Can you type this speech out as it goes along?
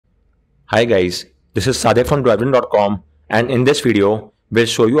Hi guys, this is Sadik from build.prop, and in this video, we'll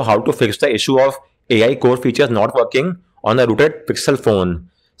show you how to fix the issue of AI core features not working on a rooted Pixel phone.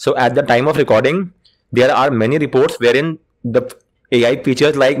 So at the time of recording, there are many reports wherein the AI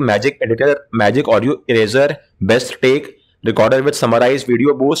features like Magic Editor, Magic Audio Eraser, Best Take, Recorder with Summarized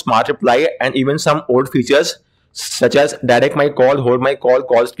Video Boost, Smart Reply, and even some old features such as Direct My Call, Hold My Call,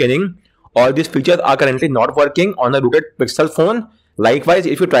 Call Scanning. All these features are currently not working on a rooted Pixel phone. Likewise,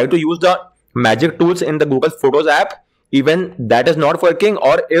 if you try to use the magic tools in the Google Photos app, even that is not working,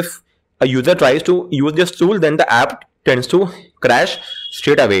 or if a user tries to use this tool, then the app tends to crash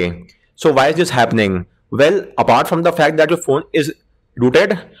straight away. So why is this happening? Well, apart from the fact that your phone is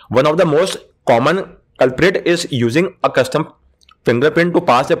rooted, one of the most common culprit is using a custom fingerprint to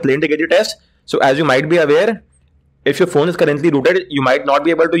pass the play integrity test. So as you might be aware, if your phone is currently rooted, you might not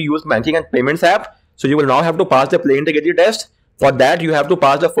be able to use banking and payments app. So you will now have to pass the play integrity test. For that, you have to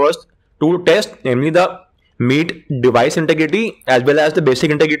pass the first two tests, namely the meet device integrity as well as the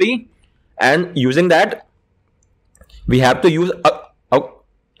basic integrity. And using that, we have to use a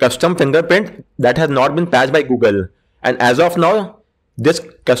custom fingerprint that has not been patched by Google. And as of now, this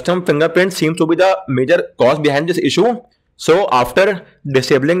custom fingerprint seems to be the major cause behind this issue. So after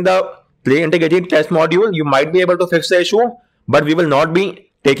disabling the play integrity test module, you might be able to fix the issue, but we will not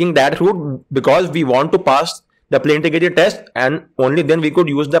be taking that route because we want to pass the play integrity test, and only then we could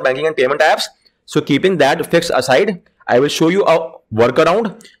use the banking and payment apps. So keeping that fix aside, I will show you a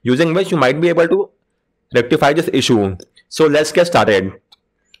workaround using which you might be able to rectify this issue. So let's get started.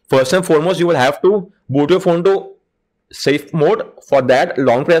 First and foremost, you will have to boot your phone to safe mode. For that,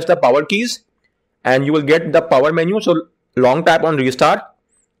 long press the power keys and you will get the power menu. So long tap on restart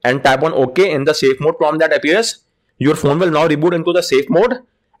and tap on OK in the safe mode prompt that appears. Your phone will now reboot into the safe mode.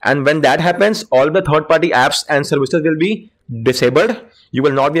 And when that happens, all the third-party apps and services will be disabled. You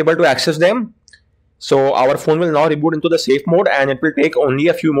will not be able to access them. So our phone will now reboot into the safe mode and it will take only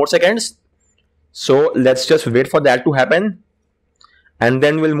a few more seconds. So let's just wait for that to happen. And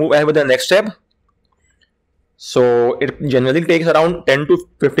then we'll move ahead with the next step. So it generally takes around 10 to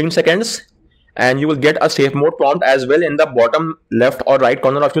 15 seconds. And you will get a safe mode prompt as well in the bottom left or right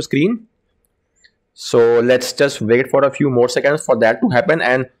corner of your screen. So let's just wait for a few more seconds for that to happen,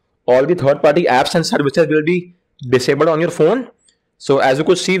 and all the third-party apps and services will be disabled on your phone. So as you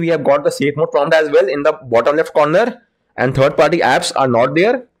could see, we have got the safe mode prompt as well in the bottom left corner, and third-party apps are not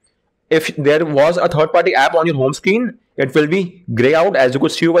there. If there was a third-party app on your home screen, it will be gray out as you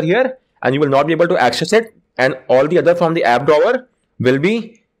could see over here, and you will not be able to access it, and all the other from the app drawer will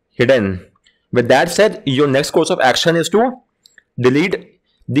be hidden. With that said, your next course of action is to delete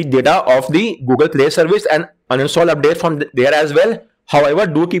the data of the Google Play service and uninstall updates from there as well. However,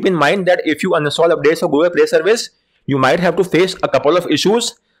 do keep in mind that if you uninstall updates of Google Play service, you might have to face a couple of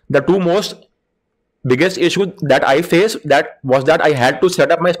issues. The two most biggest issues that I faced was that I had to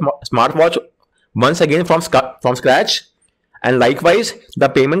set up my smartwatch once again from scratch, and likewise the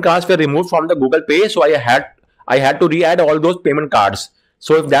payment cards were removed from the Google Pay, so I had to re-add all those payment cards.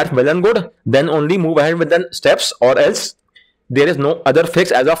 So if that's well and good, then only move ahead with the steps, or else there is no other fix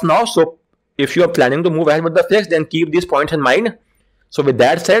as of now. So if you are planning to move ahead with the fix, then keep these points in mind. So with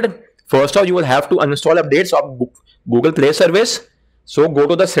that said, first off, you will have to uninstall updates of Google Play service. So go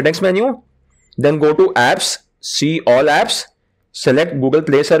to the settings menu, then go to apps, see all apps, select Google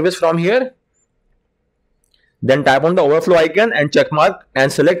Play service from here. Then tap on the overflow icon and check mark and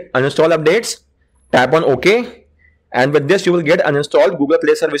select uninstall updates. Tap on OK. And with this, you will get uninstalled Google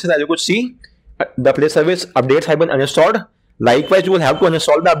Play services. As you could see, the Play service updates have been uninstalled. Likewise, you will have to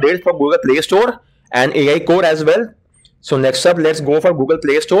uninstall the updates for Google Play Store and AI Core as well. So next up, let's go for Google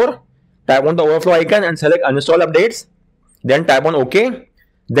Play Store. Tap on the overflow icon and select uninstall updates. Then tap on OK.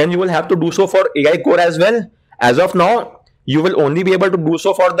 Then you will have to do so for AI Core as well. As of now, you will only be able to do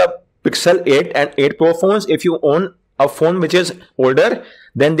so for the Pixel 8 and 8 Pro phones. If you own a phone which is older,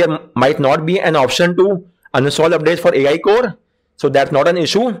 then there might not be an option to uninstall updates for AI Core. So that's not an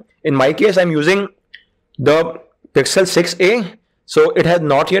issue. In my case, I'm using the Pixel 6a, so it has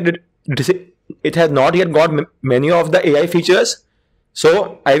not yet got many of the AI features.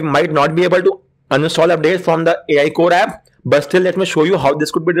 So I might not be able to uninstall updates from the AI Core app, but still let me show you how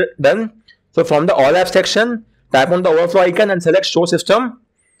this could be done. So from the all apps section, tap on the overflow icon and select show system,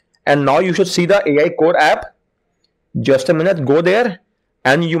 and now you should see the AI Core app. Just a minute, go there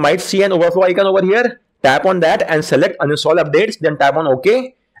and you might see an overflow icon over here. Tap on that and select uninstall updates, then tap on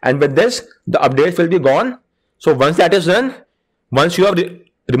OK, and with this the updates will be gone. So once that is done, once you have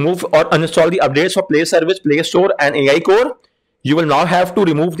removed or uninstalled the updates for Play Service, Play Store and AI Core, you will now have to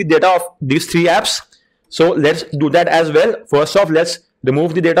remove the data of these three apps. So let's do that as well. First off, let's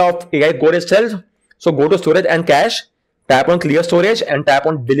remove the data of AI core itself. So go to storage and cache, tap on clear storage and tap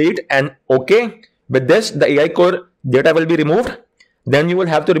on delete and OK. With this, the AI core data will be removed. Then you will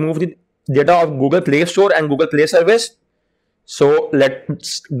have to remove the data of Google Play Store and Google Play Service. So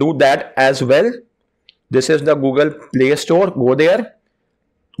let's do that as well. This is the Google Play Store. Go there,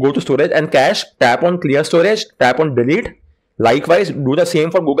 go to storage and cache, tap on clear storage, tap on delete. Likewise, do the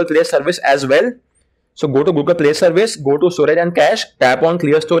same for Google Play Service as well. So go to Google Play Service, go to storage and cache, tap on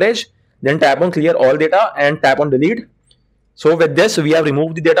clear storage, then tap on clear all data and tap on delete. So with this, we have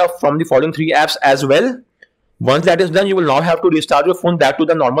removed the data from the following 3 apps as well. Once that is done, you will now have to restart your phone back to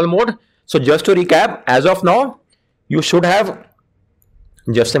the normal mode. So just to recap, as of now, you should have,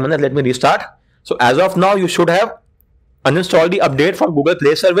 just a minute, let me restart. So as of now, you should have uninstalled the update from Google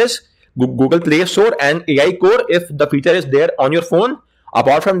Play Service, Google Play Store and AI Core if the feature is there on your phone.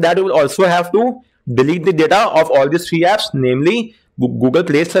 Apart from that, you will also have to delete the data of all these 3 apps, namely Google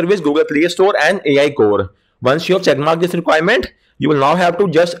Play Service, Google Play Store and AI Core. Once you have checkmarked this requirement, you will now have to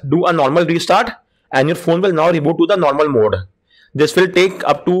just do a normal restart and your phone will now reboot to the normal mode. This will take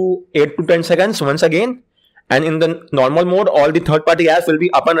up to 8 to 10 seconds once again. And in the normal mode, all the third-party apps will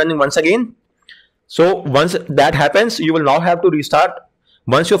be up and running once again. So once that happens, you will now have to restart.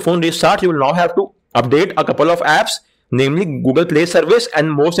 Once your phone restarts, you will now have to update a couple of apps, namely Google Play Service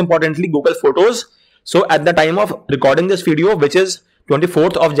and most importantly Google Photos. So at the time of recording this video, which is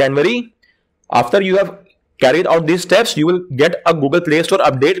 24th of January, after you have carried out these steps, you will get a Google Play Store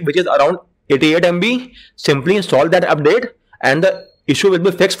update which is around 88 MB. Simply install that update and the issue will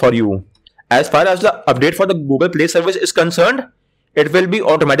be fixed for you. As far as the update for the Google Play Service is concerned, it will be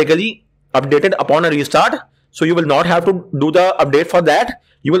automatically updated upon a restart. So you will not have to do the update for that.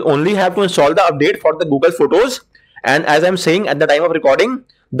 You will only have to install the update for the Google Photos. And as I'm saying, at the time of recording,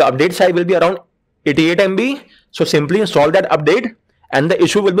 the update size will be around 88 MB. So simply install that update and the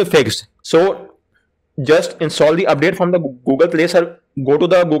issue will be fixed. So just install the update from the Google Play Store. Go to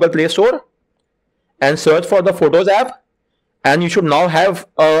the Google Play Store and search for the Photos app. And you should now have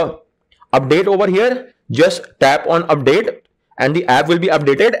a update over here. Just tap on update and the app will be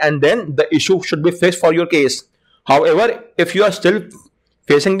updated and then the issue should be fixed for your case. However, if you are still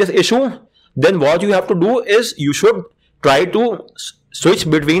facing this issue, then what you have to do is you should try to switch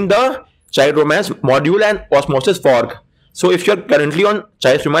between the Chiteroman module and osmosis fork. So if you are currently on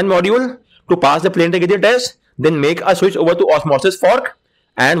Chiteroman module, to pass the plain integrity test, then make a switch over to osmosis fork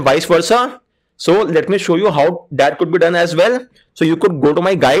and vice versa. So let me show you how that could be done as well. So you could go to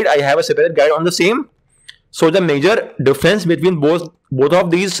my guide. I have a separate guide on the same. So the major difference between both of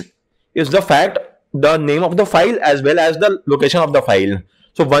these is the fact, the name of the file as well as the location of the file.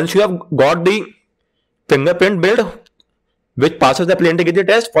 So once you have got the fingerprint build which passes the plain integrity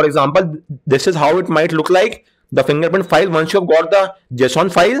test, for example, this is how it might look like, the fingerprint file once you have got the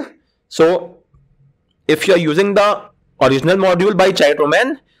JSON file. So if you are using the original module by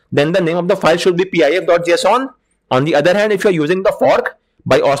Chiteroman, then the name of the file should be pif.json. On the other hand, if you are using the fork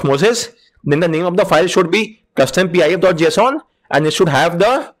by osmosis, then the name of the file should be custom pif.json and it should have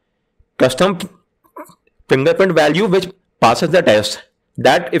the custom fingerprint value which passes the test.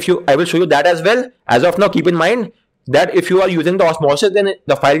 That I will show you that as well. As of now, keep in mind that if you are using the osmosis, then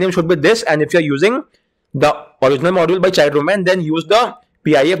the file name should be this, and if you are using the original module by Chiteroman, then use the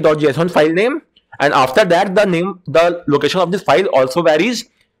pif.json file name. And after that, the location of this file also varies.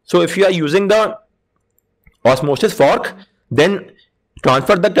 So if you are using the osmosis fork, then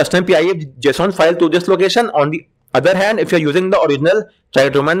transfer the custom pif.json file to this location. On the other hand, if you are using the original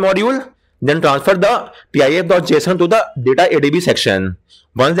Chiteroman module, then transfer the pif.json to the data ADB section.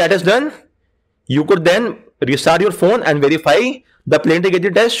 Once that is done, you could then restart your phone and verify the plain integrity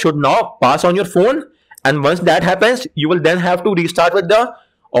test should now pass on your phone. And once that happens, you will then have to restart with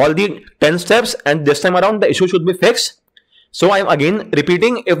all the 10 steps, and this time around the issue should be fixed. So I am again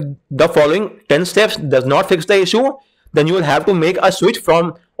repeating, if the following 10 steps does not fix the issue, then you will have to make a switch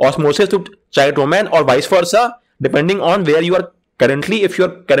from osmosis to Chiteroman or vice versa, depending on where you are currently. If you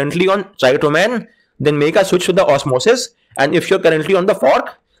are currently on Chiteroman, then make a switch to the osmosis, and if you are currently on the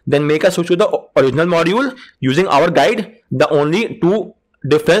fork, then make a switch to the original module using our guide. The only two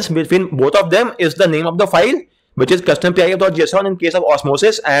difference between both of them is the name of the file, which is custom pif.json in case of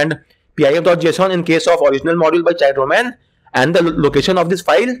osmosis and pif.json in case of original module by Chiteroman, and the location of this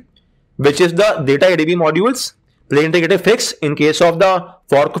file, which is the data ADB modules plain integrity fix in case of the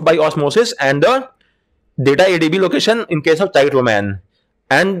fork by osmosis, and the data ADB location in case of Chiteroman.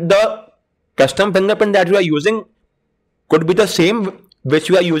 And the custom fingerprint that you are using could be the same which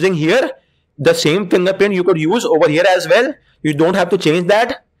you are using here. The same fingerprint you could use over here as well. You don't have to change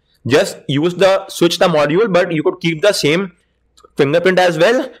that. Just use switch the module, but you could keep the same fingerprint as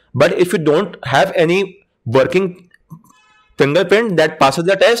well. But if you don't have any working fingerprint that passes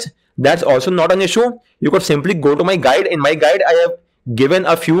the test, that's also not an issue. You could simply go to my guide. In my guide, I have given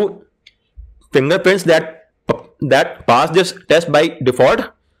a few fingerprints that pass this test by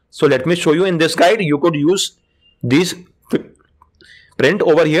default. So let me show you. In this guide, you could use these print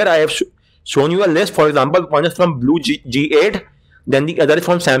over here. I have shown you a list. For example, one is from Blue G8, then the other is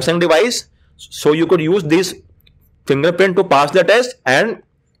from Samsung device. So you could use this fingerprint to pass the test and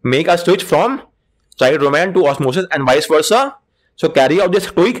make a switch from Chiteroman to osmosis and vice versa. So carry out this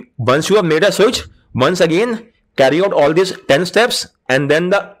tweak. Once you have made a switch, once again carry out all these 10 steps, and then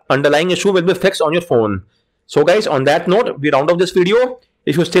the underlying issue will be fixed on your phone. So guys, on that note, we round off this video.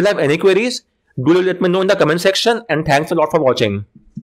 If you still have any queries, do let me know in the comment section, and thanks a lot for watching.